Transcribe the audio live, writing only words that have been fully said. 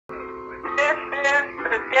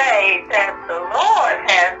the day that the Lord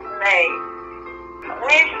has made.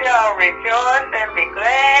 We shall rejoice and be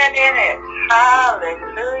glad in it.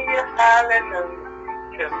 Hallelujah,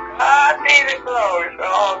 hallelujah. To God be the glory for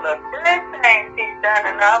all the good things He's done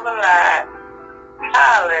in our lives.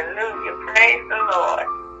 Hallelujah, praise the Lord.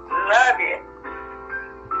 Love you.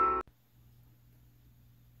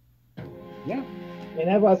 Yeah. And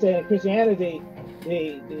that's why I say in Christianity,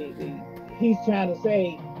 he's trying to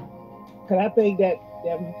say, because I think that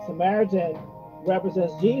Samaritan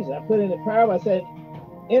represents Jesus. I put in the parable, I said,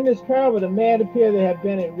 in this parable, the man appeared to have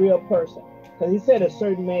been a real person. Because he said a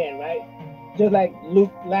certain man, right? Just like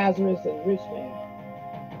Luke, Lazarus, and rich man.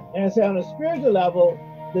 And so on a spiritual level,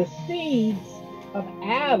 the seeds of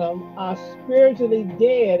Adam are spiritually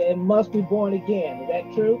dead and must be born again. Is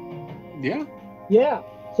that true? Yeah. Yeah.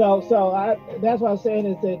 So that's what I'm saying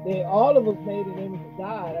is that they all of us made in the image of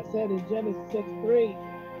God. I said in Genesis 6:3,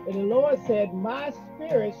 and the Lord said, my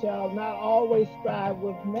spirit shall not always strive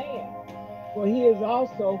with man, for he is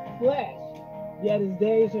also flesh, yet his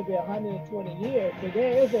days shall be 120 years. So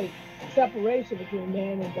there is a separation between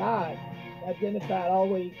man and God, identified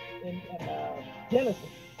always in Genesis,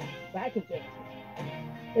 back in Genesis.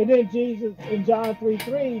 And then Jesus, in John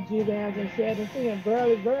 3:3, Jesus answered and said unto him,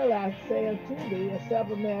 verily, verily, I say unto thee, except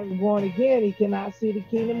a man be born again, he cannot see the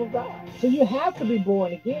kingdom of God. So you have to be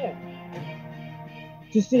born again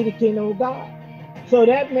to see the kingdom of God. So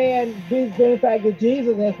that man, being the fact that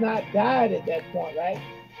Jesus has not died at that point, right?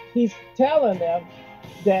 He's telling them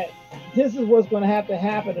that this is what's going to have to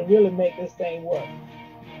happen to really make this thing work.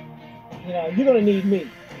 You know, you're going to need me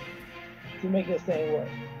to make this thing work.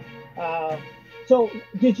 So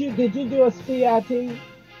did you do a CIT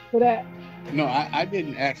for that? No, I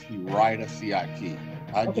didn't actually write a CIT.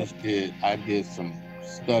 I did some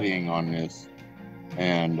studying on this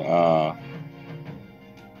and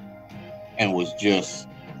was just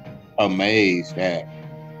amazed at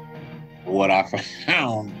what I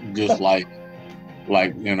found, just like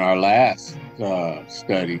in our last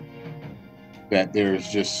study, that there's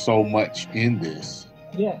just so much in this.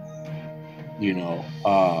 Yes. You know,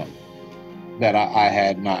 that I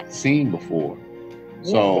had not seen before.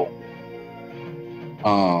 Yeah. So,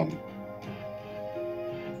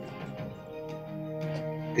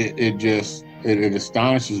 it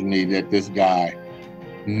astonishes me that this guy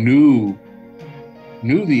knew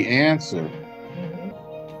the answer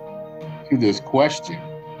to this question,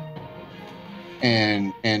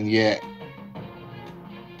 and yet,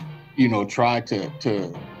 you know, tried to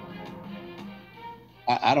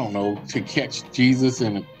I don't know, to catch Jesus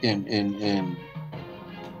in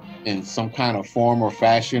some kind of form or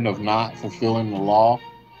fashion of not fulfilling the law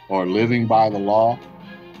or living by the law,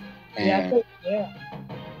 and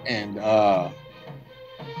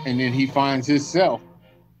and then he finds himself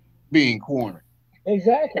being cornered.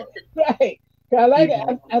 Exactly. Right. I like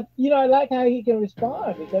it. I like how he can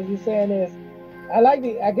respond, because he's saying this. I like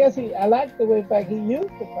the way in fact he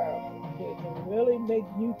used the parable to really make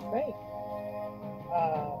you think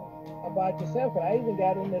about yourself. And I even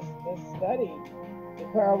got in this study the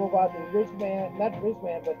parable about the rich man, not the rich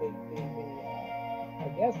man, but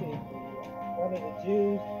one of the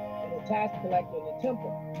Jews and the tax collector in the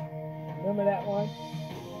temple. Remember that one?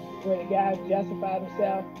 Where the guy justified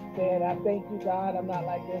himself, saying, I thank you, God, I'm not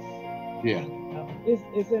like this. Yeah.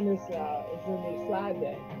 It's in the slide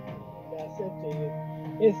deck that I sent to you.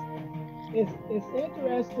 It's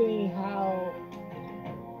interesting how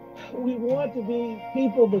we want to be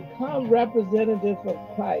people become representatives of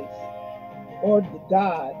Christ or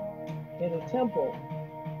God in the temple,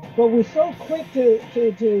 but we're so quick to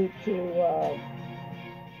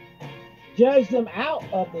judge them out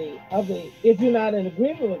of the if you're not in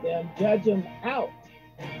agreement with them, judge them out.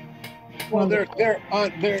 Well, they're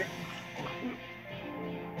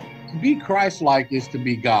to be Christ-like is to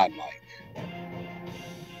be God-like,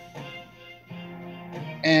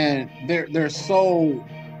 and they're so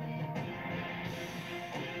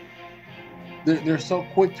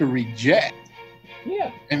quick to reject.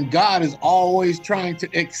 Yeah. And God is always trying to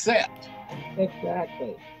accept.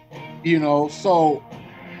 Exactly. You know, so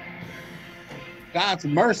God's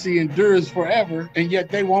mercy endures forever, and yet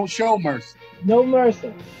they won't show mercy. No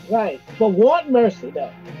mercy, right? But want mercy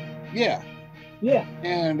though. Yeah. Yeah.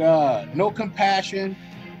 And no compassion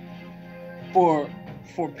for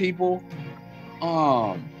people.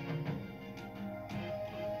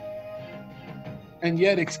 And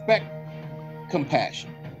yet expect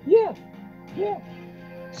compassion. Yeah. Yeah.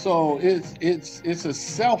 So it's a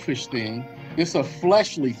selfish thing. It's a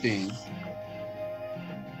fleshly thing.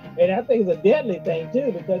 And I think it's a deadly thing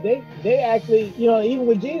too, because they actually, you know, even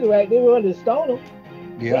with Jesus, right? They wanted to stone him.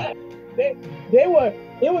 Yeah. Right? They were.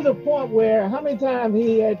 It was a point where how many times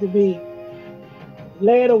he had to be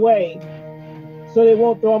led away so they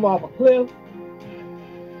won't throw him off a cliff,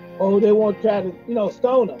 or they won't try to,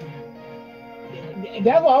 stone him.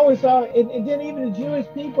 That's what I always saw. And then even the Jewish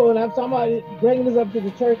people, and I'm talking about bringing this up to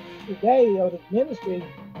the church today, or the ministry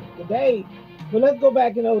today. But let's go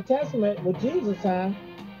back in the Old Testament with Jesus' time.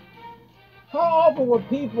 How often were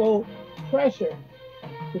people pressured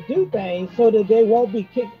to do things so that they won't be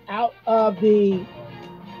kicked out of the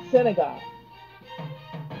synagogue?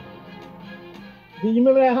 Do you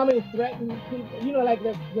remember that? How many threatened people? Like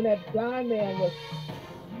when that blind man was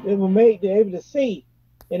made able to see,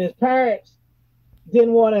 and his parents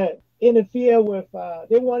didn't want to interfere with.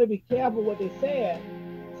 They want to be careful what they said,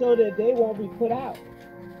 so that they won't be put out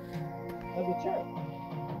of the church.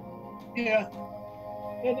 Yeah.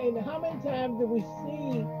 And how many times do we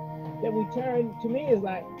see that we turn? To me, it's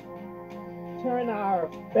like turn our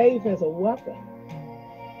faith as a weapon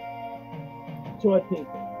toward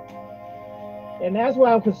people. And that's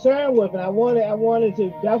what I'm concerned with, and I wanted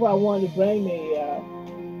to. That's why I wanted to bring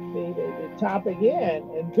the topic in.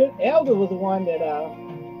 And Elder was the one that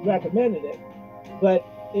recommended it, but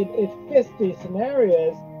it fits the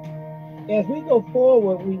scenarios. As we go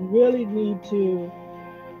forward, we really need to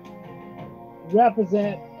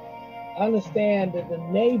represent, understand that the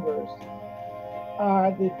neighbors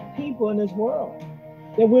are the people in this world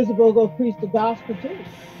that we're supposed to go preach the gospel to.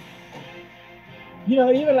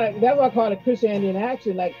 Even like, that's what I call it Christianity in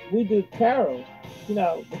action. Like we do carols,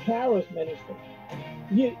 the carols ministry.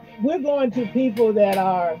 We're going to people that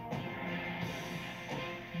are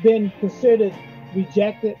been considered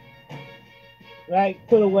rejected, right?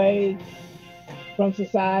 Put away from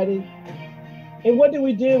society. And what do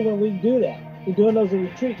we do when we do that? We're doing those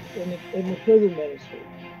retreats in the prison ministry.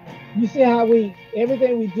 You see how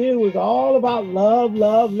everything we do is all about love,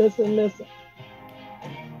 listen.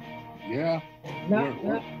 Yeah.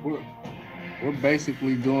 We're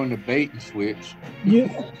basically doing the bait and switch. He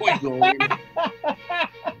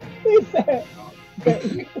said,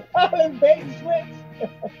 bait and switch.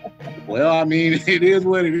 Well, I mean, it is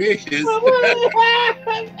what it is. Hey,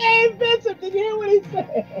 Bishop, did you hear what he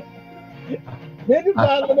said? Bishop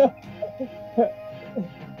followed up.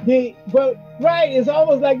 But right, it's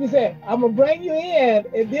almost like you said, I'm gonna bring you in,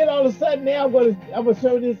 and then all of a sudden now I'm gonna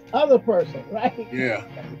show this other person, right? Yeah.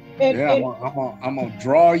 I'm gonna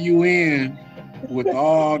draw you in with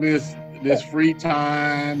all this free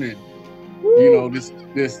time and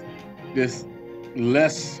this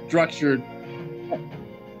less structured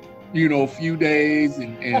few days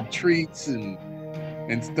and treats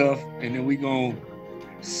and stuff, and then we gonna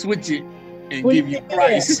switch it and give you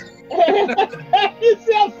Christ. You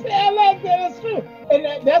see, I'm saying like that, it's true,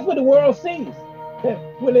 and that's what the world sees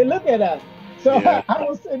when they look at us. So yeah. I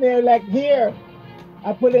was sitting there like here.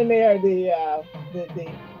 I put in there the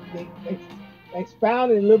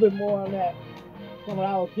expounding a little bit more on that from what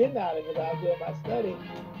I was getting out of it. I was doing my study.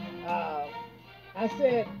 I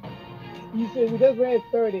said, you said we just read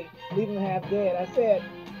 30, leaving half dead. I said,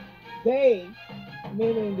 they,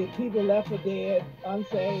 meaning the people left for dead,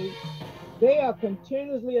 unsaved, they are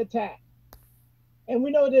continuously attacked. And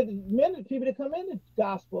we know that many people that come in the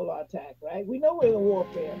gospel are attacked, right? We know we're in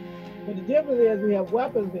warfare. But the difference is we have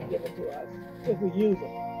weapons being given to us if we use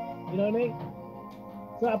them. You know what I mean?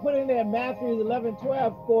 So I put in there Matthew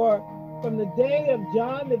 11:12, for from the day of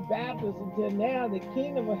John the Baptist until now, the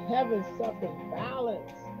kingdom of heaven suffers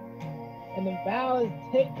violence, and the violence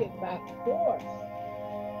take it by force.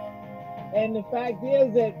 And the fact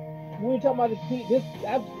is that when we talk about this,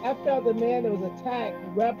 I felt the man that was attacked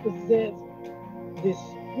represents the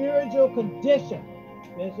spiritual condition,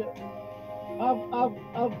 Bishop, of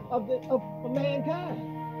mankind.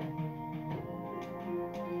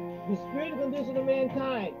 The spiritual condition of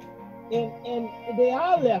mankind. And they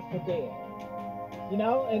are left for dead.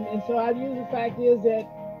 And so I use the fact is that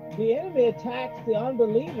the enemy attacks the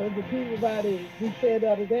unbelievers, the people we said the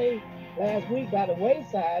other day, last week, by the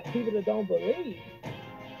wayside, people that don't believe.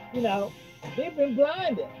 They've been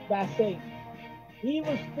blinded by Satan,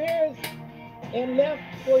 evil spirits, and left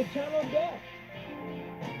for eternal death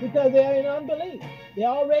because they're in unbelief. They're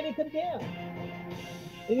already condemned.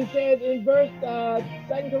 And he said in verse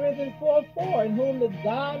 2 Corinthians 4:4, in whom the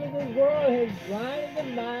God of this world has blinded the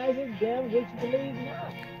minds of them which believe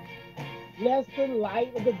not, lest the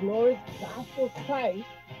light of the glorious gospel of Christ,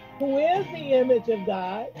 who is the image of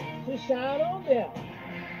God, should shine on them.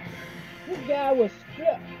 This guy was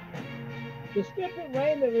stripped. The stripped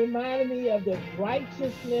raiment reminded me of the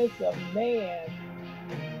righteousness of man.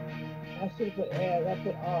 I should have put as, I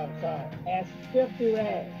put R, sorry, as filthy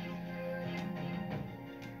rags.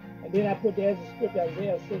 And then I put there as a script,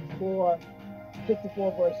 Isaiah 64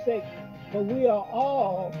 verse 6. But we are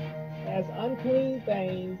all as unclean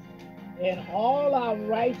things, and all our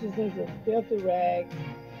righteousness is filthy rags,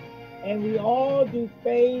 and we all do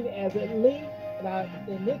fade as a leaf, and our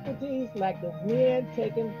iniquities like the wind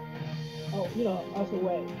taking us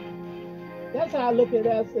away. That's how I look at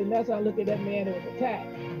us, and that's how I look at that man that was attacked.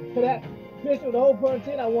 So that, Bishop, the whole point,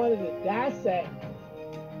 I wanted to dissect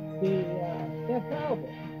that parable.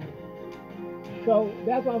 So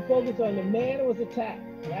that's why I'm focused on the man that was attacked,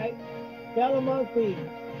 right? Fell among thieves,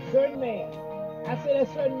 certain man. I say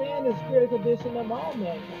that certain man is the spiritual condition of all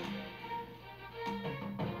mankind.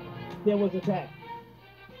 There was attacked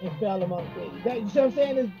and fell among thieves. That, you see what I'm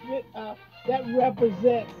saying? That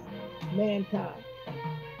represents mankind.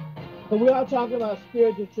 So we are talking about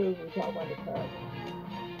spiritual truth when we talk about the parable.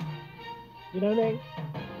 You know what I mean?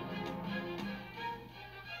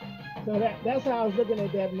 So that's how I was looking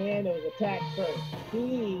at that man that was attacked first.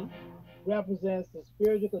 He represents the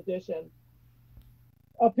spiritual condition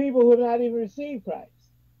of people who have not even received Christ.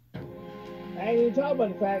 I ain't even talking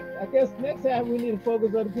about the fact, I guess next time we need to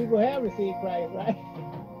focus on the people who have received Christ, right?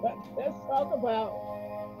 But let's talk about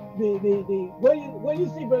what you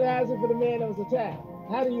see, Brother Isaac, for the man that was attacked.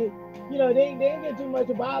 How do you they didn't get too much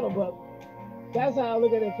about him, but that's how I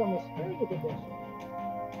look at it from a spiritual condition.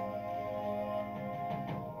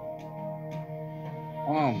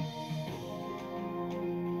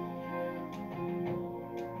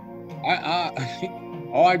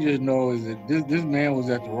 All I just know is that this man was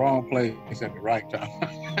at the wrong place at the right time.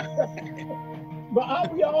 But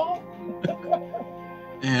aren't we all?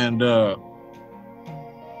 And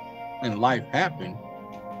life happened,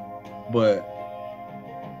 but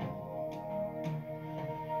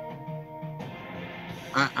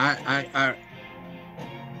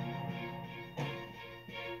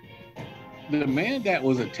the man that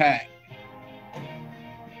was attacked,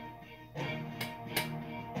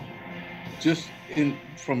 just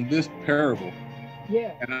from this parable,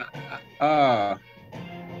 yeah, and I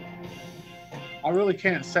really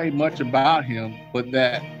can't say much about him, but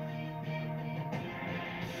that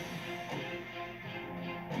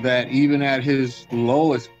even at his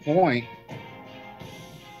lowest point,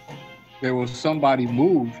 there was somebody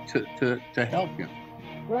moved to help him,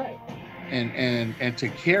 right, and to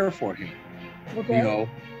care for him. Okay.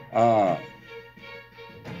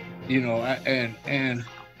 And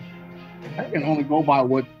I can only go by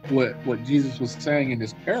what Jesus was saying in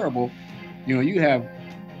this parable. You have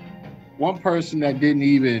one person that didn't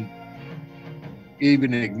even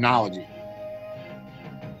acknowledge it.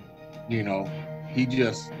 He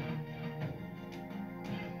just,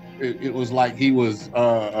 it was like he was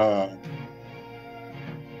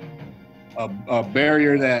a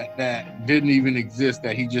barrier that didn't even exist,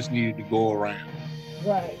 that he just needed to go around.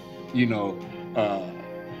 Right.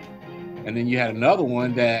 And then you had another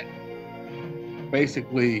one that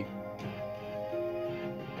basically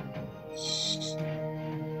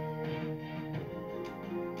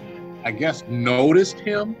I guess noticed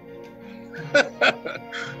him.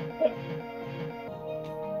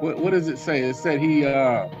 What does it say? It said he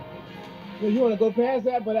well, you want to go past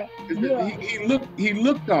that, but he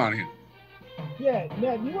looked on him. Yeah,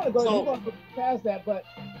 now you want to go past that, but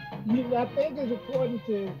I think it's important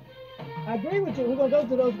to. I agree with you. We're gonna go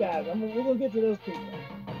to those guys. We're gonna get to those people.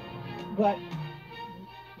 But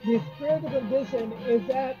the spiritual condition is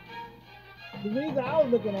that the reason I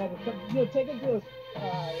was looking at it. Take it to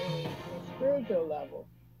a spiritual level.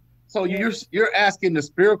 So you're asking the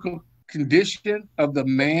spiritual condition of the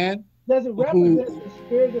man? Does it represent the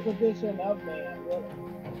spiritual condition of man? Really?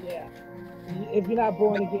 Yeah. If you're not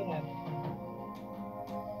born again.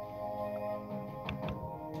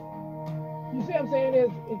 You see what I'm saying?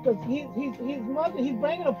 Is because he's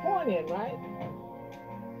bringing a point in, right?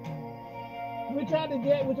 He's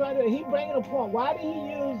bringing a point. Why did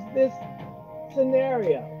he use this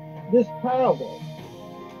scenario, this parable?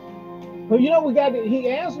 But he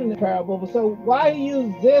answered in the parable, but so why he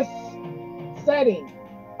used this setting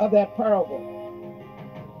of that parable?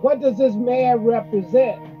 What does this man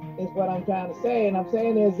represent is what I'm trying to say. And I'm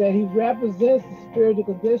saying is that he represents the spiritual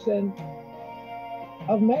condition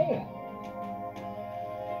of man.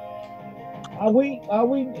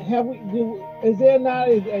 Is there not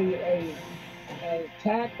a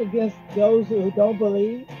attack against those who don't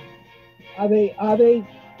believe? Are they,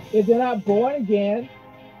 if they're not born again,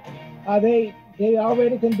 are they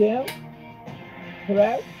already condemned?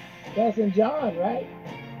 Correct? That's in John, right?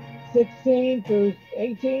 16 through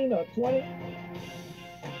 18 or 20.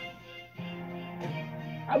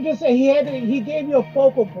 I'm just saying he gave you a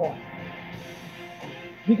focal point.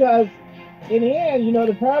 Because in the end, you know,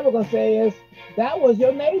 the parable gonna say is that was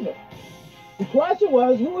your neighbor. The question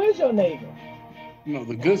was, who is your neighbor? You know,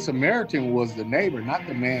 the Good Samaritan was the neighbor, not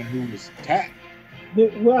the man who was attacked.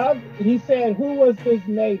 Well, he said, who was this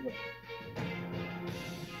neighbor?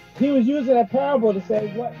 He was using that parable to say,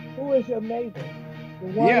 who is your neighbor?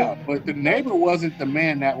 Yeah, but the neighbor wasn't the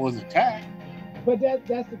man that was attacked. But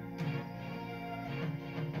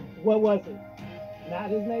what was it? Not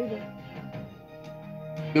his neighbor?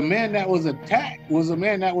 The man that was attacked was a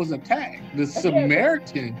man that was attacked. The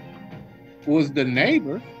Samaritan was the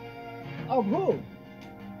neighbor. Of who?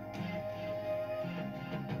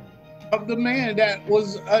 Of the man that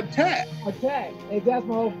was attacked. Attacked. And that's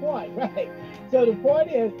my whole point, right? So the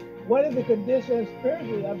point is, what is the condition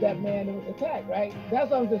spiritually of that man that was attacked, right?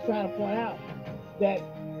 That's what I'm just trying to point out. That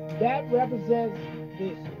represents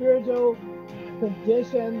the spiritual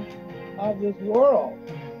condition of this world,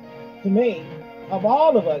 to me, of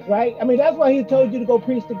all of us, right? I mean, that's why he told you to go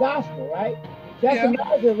preach the gospel, right? That's the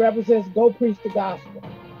message that represents go preach the gospel.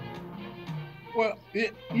 Well,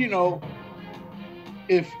 you know,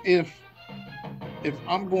 if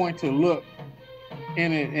I'm going to look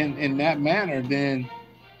in it in that manner, then,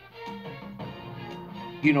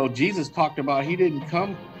 you know, Jesus talked about he didn't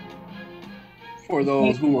come for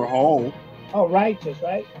those who were whole. Oh, righteous,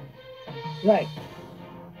 right? Right.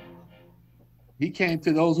 He came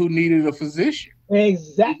to those who needed a physician.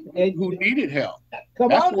 Exactly. Who needed help.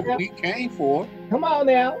 That's what he came for. Come on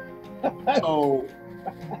now. So,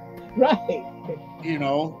 right. You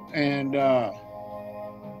know, and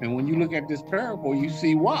when you look at this parable, you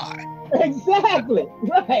see why. Exactly.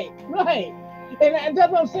 Right. And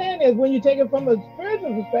that's what I'm saying is when you take it from a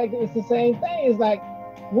spiritual perspective, it's the same thing. It's like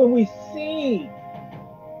when we see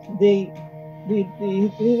the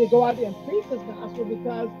go out there and preach this gospel,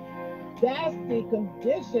 because that's the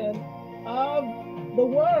condition of the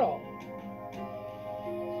world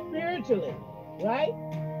spiritually, right?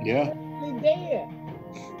 Yeah. He's dead.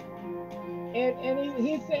 And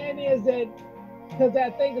he's saying is that because I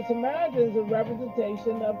think the Samaritan is a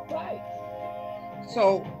representation of Christ.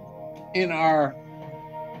 So in our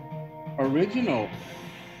original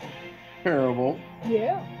parable,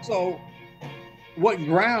 so what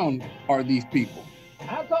ground are these people?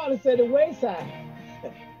 I call it, say, the wayside.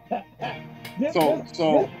 This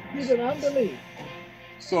is an unbelief.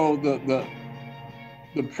 So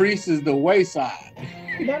the priest is the wayside.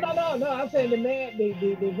 No. I'm saying the man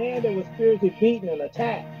that was spiritually beaten and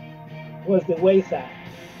attacked was the wayside.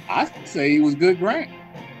 I say he was good ground.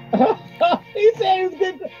 He said he was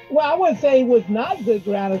good. Well, I wouldn't say he was not good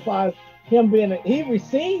ground as far as him being. He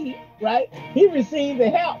received, right? He received the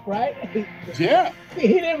help, right? Yeah. He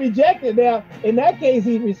didn't reject it. Now, in that case,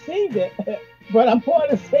 he received it. But I'm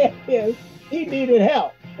point to say is he needed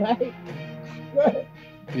help, right?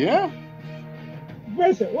 Yeah.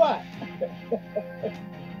 Bishop, what?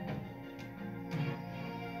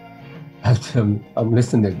 I'm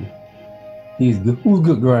listening. He's good. Who's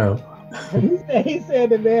good ground? He said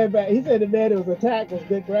the man that was attacked was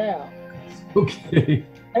good ground. Okay.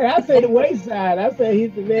 And I say the wayside. I say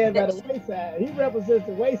he's the man by the wayside. He represents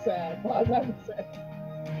the wayside.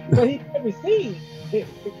 But he didn't receive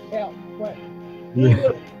help. But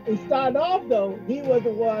he started off though. He was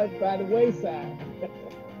the one by the wayside.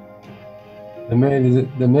 The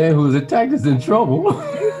man who was attacked is in trouble.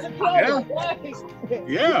 He's in trouble. Right?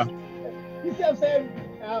 Yeah. You see what I'm saying?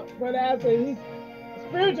 But I say he's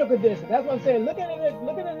spiritual condition. That's what I'm saying. Look at it at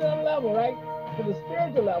a level, right? To the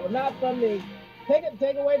spiritual level, not from the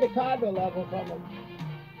take away the cardinal level from him.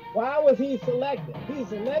 Why was he selected? He's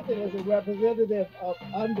selected as a representative of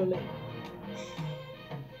unbelief.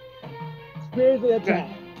 Spiritually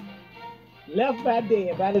attacked. Left by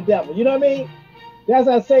dead by the devil. You know what I mean? That's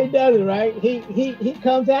how Satan does it, right? He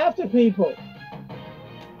comes after people.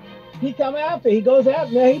 He goes after.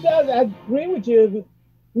 Now he does. I agree with you.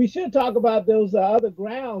 We should talk about those other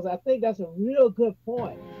grounds. I think that's a real good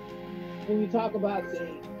point when you talk about the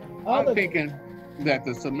other. I'm thinking that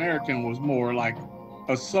the Samaritan was more like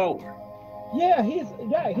a sower. Yeah, he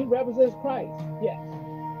represents Christ. Yes.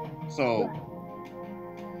 So.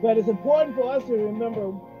 Right. But it's important for us to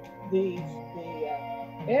remember the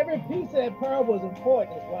every piece of that parable is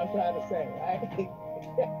important. Is what I'm trying to say, right?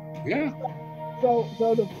 Yeah.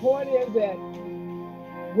 So the point is that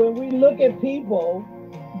when we look at people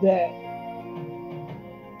that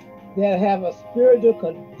have a spiritual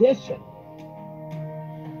condition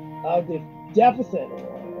of the deficit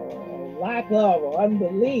or lack of or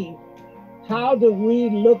unbelief, how do we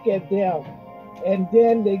look at them? And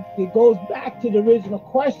then it goes back to the original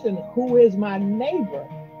question, who is my neighbor?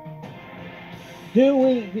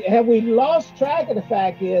 Have we lost track of the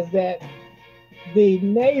fact is that the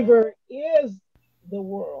neighbor is the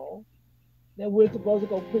world that we're supposed to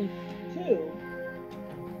go preach to.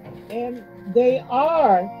 And they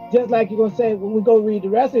are, just like you're going to say when we go read the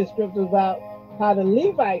rest of the scriptures about how the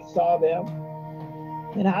Levites saw them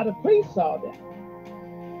and how the priests saw them.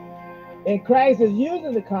 And Christ is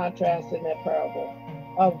using the contrast in that parable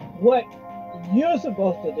of what you're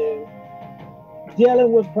supposed to do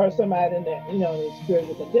dealing with somebody in that, in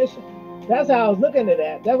spiritual condition. That's how I was looking at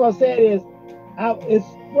that. That's what I said is, it's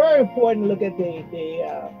very important to look at the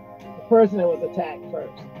person that was attacked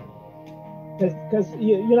first, because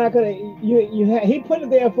you're not gonna he put it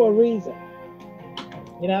there for a reason,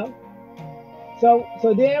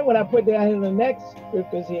 So then when I put down in the next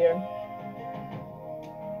scriptures here,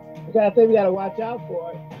 because I think we got to watch out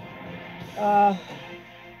for it.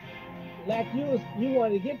 Like you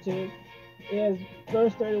wanted to get to is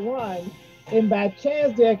verse 31. And by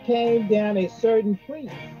chance there came down a certain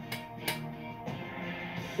priest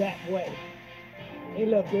that way. Hey,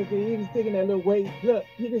 look, he was sticking that little way. Look,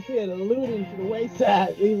 you can see it alluding to the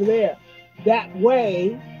wayside even there. That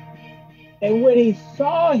way. And when he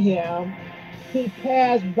saw him, he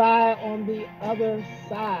passed by on the other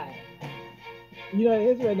side.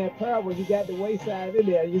 It's in that parable, you got the wayside in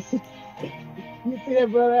there. You see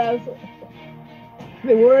that, brother?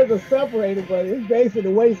 The words are separated, but it's basically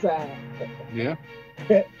the wayside. Yeah.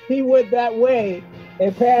 He went that way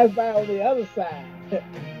and passed by on the other side.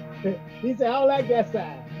 He said, I don't like that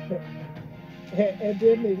side. And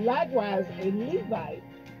then likewise, a Levite,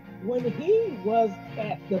 when he was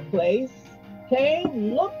at the place,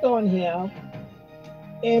 came, looked on him,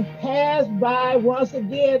 and passed by once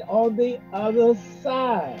again on the other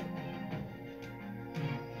side.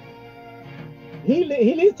 He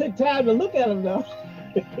at least took time to look at him, though.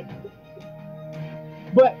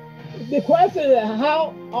 But the question is,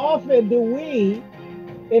 how often do we,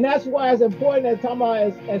 and that's why it's important as talking about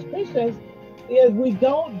as Christians, is we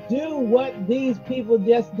don't do what these people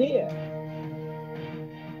just did.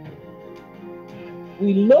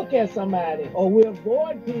 We look at somebody or we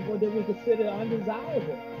avoid people that we consider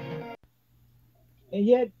undesirable. And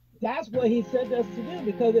yet that's what he sent us to do,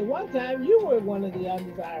 because at one time you were one of the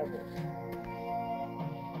undesirables.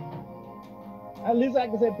 At least I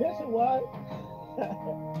can say Bishop was.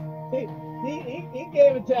 he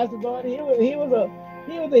gave a testimony. He was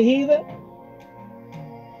a heathen.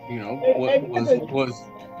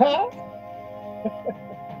 Huh?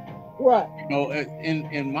 What?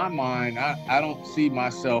 In my mind, I don't see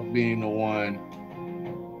myself being the one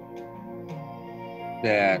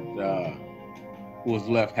that was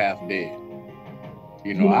left half dead.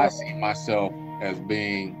 I see myself as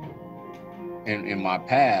being in my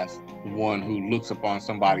past one who looks upon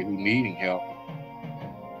somebody who needing help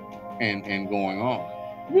and going on.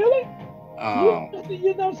 Really?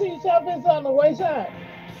 You don't see yourself as on the wayside?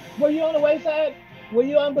 Were you on the wayside? Were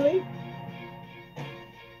you unbelief?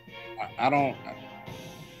 I don't.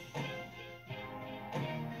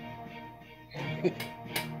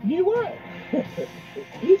 You were.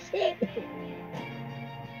 You said.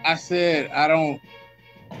 I said I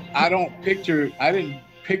didn't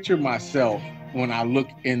picture myself when I look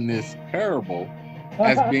in this parable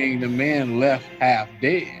as being the man left half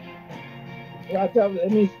dead. Well, I tell you,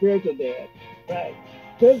 it means spiritual dead, right?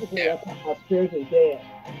 Physically, yeah. I'm talking about spiritually dead.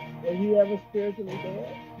 Were you ever spiritually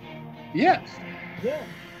dead? Yes. Yeah.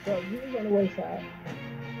 So you was on the wayside.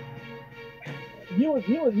 You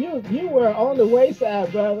were on the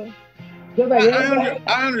wayside, brother.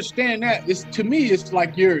 I understand that. To me, it's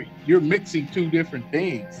like you're mixing two different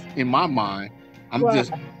things in my mind.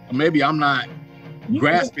 Maybe I'm not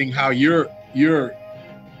grasping how you're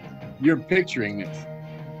picturing this.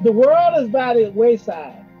 The world is by the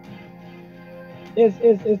wayside. Is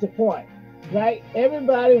the point, right?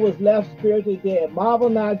 Everybody was left spiritually dead. Marvel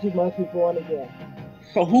not, you must be born again.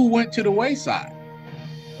 So who went to the wayside?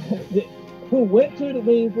 Who went to the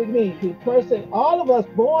the person, all of us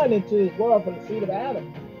born into this world from the seed of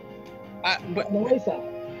Adam. On the wayside.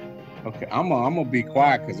 Okay, I'm gonna be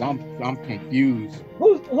quiet because I'm confused.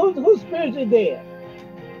 Who's spiritually dead?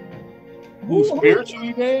 Who's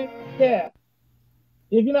spiritually dead? Yeah.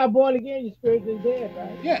 If you're not born again, you're spiritually dead,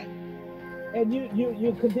 right? Yeah. And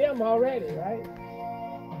you condemn already, right?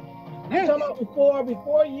 Yeah. I'm talking about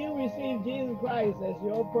before you received Jesus Christ as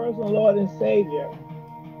your personal Lord and Savior,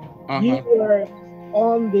 you were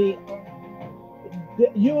on the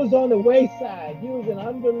wayside. You was in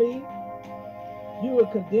unbelief. You were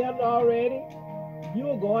condemned already. You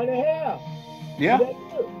were going to hell. Yeah.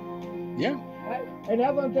 Yeah. Right? And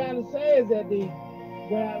that's what I'm trying to say is that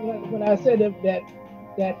when I said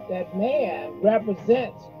that man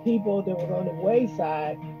represents people that was on the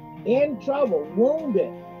wayside, in trouble,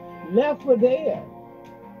 wounded, left for dead.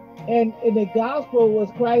 And the gospel was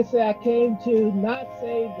Christ said, I came to not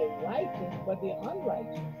save the righteous, but the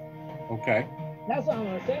unrighteous. Okay. That's all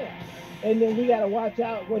I'm saying. And then we got to watch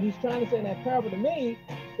out. What he's trying to say in that parable to me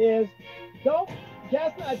is,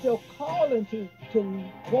 that's not your calling to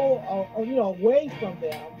go away from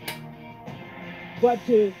them, but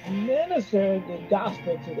to minister the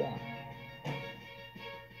gospel to them.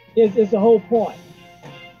 It's the whole point.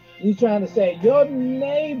 He's trying to say your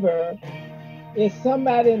neighbor is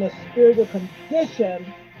somebody in a spiritual condition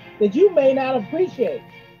that you may not appreciate.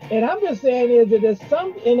 And I'm just saying is that there's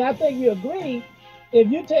some, and I think you agree, if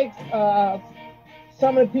you take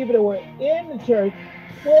some of the people that were in the church,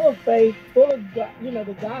 full of faith, full of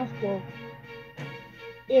the gospel,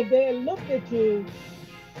 if they looked at you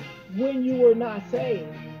when you were not saved,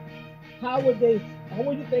 how would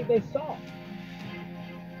you think they saw?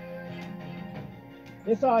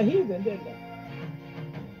 They saw a heathen, didn't they?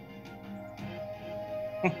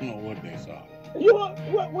 I don't know what they saw. What?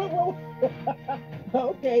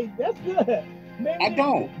 Okay, that's good. Maybe I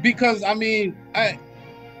don't, because I mean,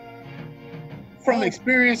 from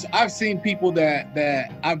experience, I've seen people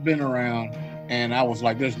that I've been around, and I was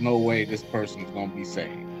like, "There's no way this person's gonna be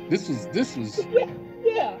saved." This was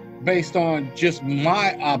yeah. Based on just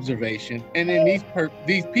my observation, and then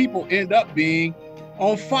these people end up being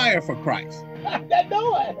on fire for Christ. I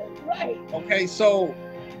know it, right? Okay, so.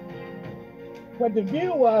 But the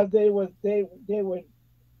view was they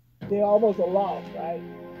almost a lost, right?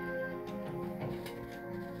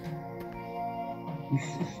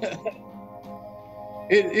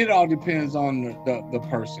 It all depends on the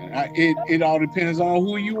person. It all depends on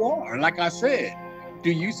who you are. Like I said, do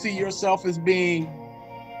you see yourself as being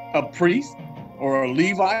a priest or a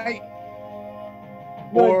Levite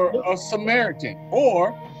or a Samaritan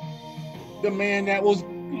or the man that was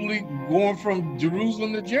going from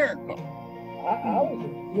Jerusalem to Jericho? I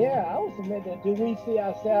would submit that. Do we see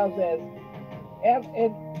ourselves and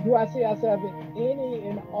do I see ourselves in any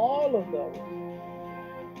and all of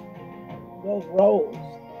those roles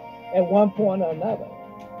at one point or another?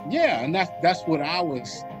 Yeah, and that's what I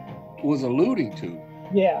was alluding to.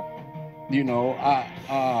 Yeah. You know,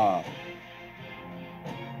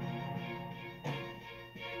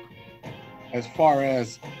 as far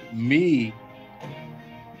as me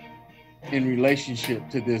in relationship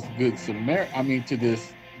to this good Samaritan, I mean to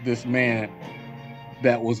this man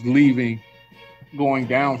that was going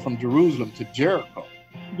down from Jerusalem to Jericho.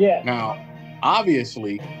 Yeah. Now,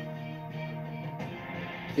 obviously,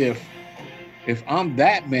 if I'm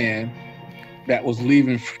that man that was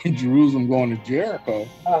leaving from Jerusalem going to Jericho,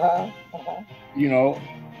 you know,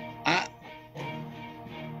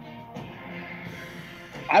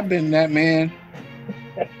 I've been that man.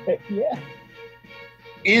 Yeah.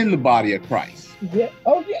 In the body of Christ. Yeah.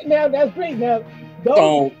 Oh, yeah. Now that's great. Now,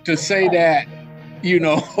 so to say that, you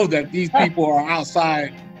know, that these people are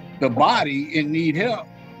outside the body and need help,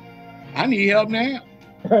 I need help now.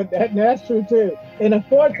 That's true too. And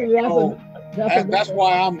unfortunately, that's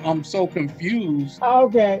why I'm so confused.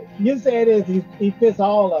 Okay, you said he fits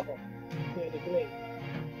all of them to a degree.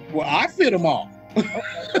 Well, I fit them all.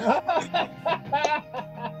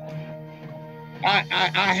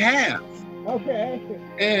 I have. Okay.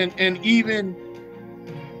 And even,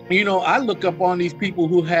 you know, I look up on these people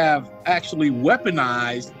who have actually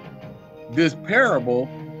weaponized this parable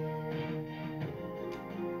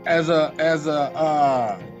as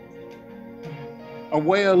a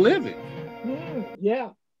way of living. Yeah.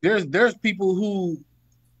 There's people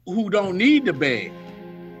who don't need to beg,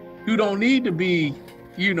 who don't need to be,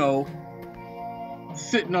 you know,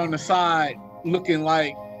 sitting on the side looking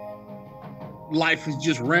like life has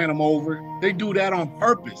just ran them over. They do that on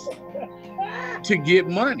purpose to get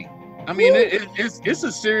money. I mean, it's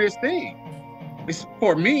a serious thing. It's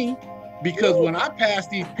for me, because when I pass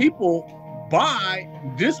these people by,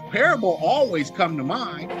 this parable always come to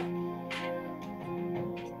mind.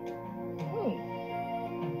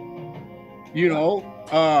 You know,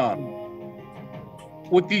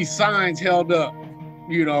 with these signs held up,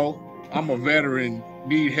 you know, I'm a veteran,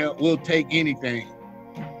 need help, we'll take anything.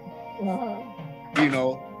 You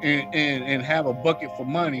know, and have a bucket for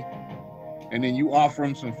money, and then you offer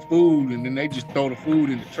them some food, and then they just throw the food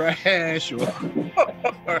in the trash, or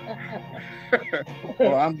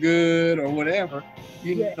I'm good, or whatever.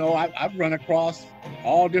 You know, I've run across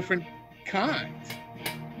all different kinds,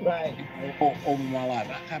 right, over my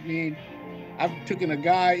life. I mean, I've taken a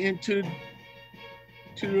guy into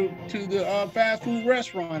the fast food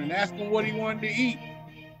restaurant and asked him what he wanted to eat,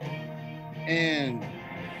 and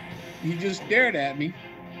he just stared at me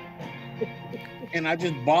And I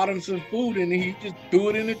just bought him some food, and he just threw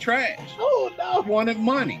it in the trash. Oh no! He wanted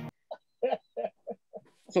money,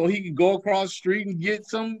 so he could go across the street and get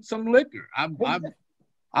some liquor.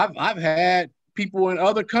 I've had people in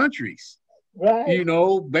other countries, right, you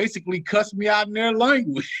know, basically cuss me out in their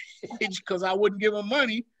language because I wouldn't give them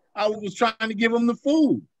money. I was trying to give them the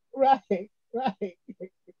food. Right.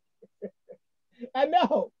 I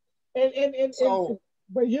know, and so,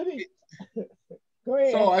 but you didn't. Go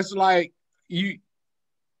ahead. So it's like you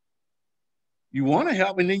want to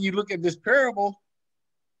help, and then you look at this parable.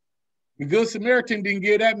 The Good Samaritan didn't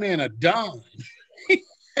give that man a dime.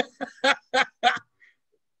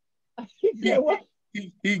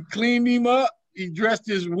 He cleaned him up. He dressed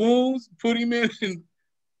his wounds, put him in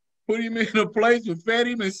a place and fed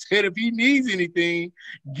him, and said if he needs anything,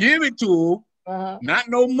 give it to him. Not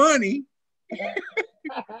no money.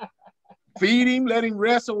 Feed him, let him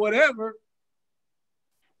rest or whatever,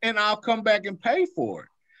 and I'll come back and pay for it.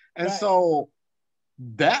 And so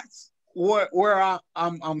that's where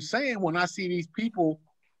I'm saying when I see these people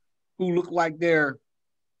who look like they're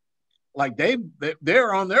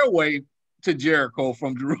on their way to Jericho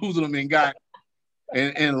from Jerusalem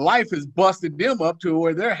and life has busted them up to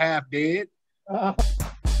where they're half dead.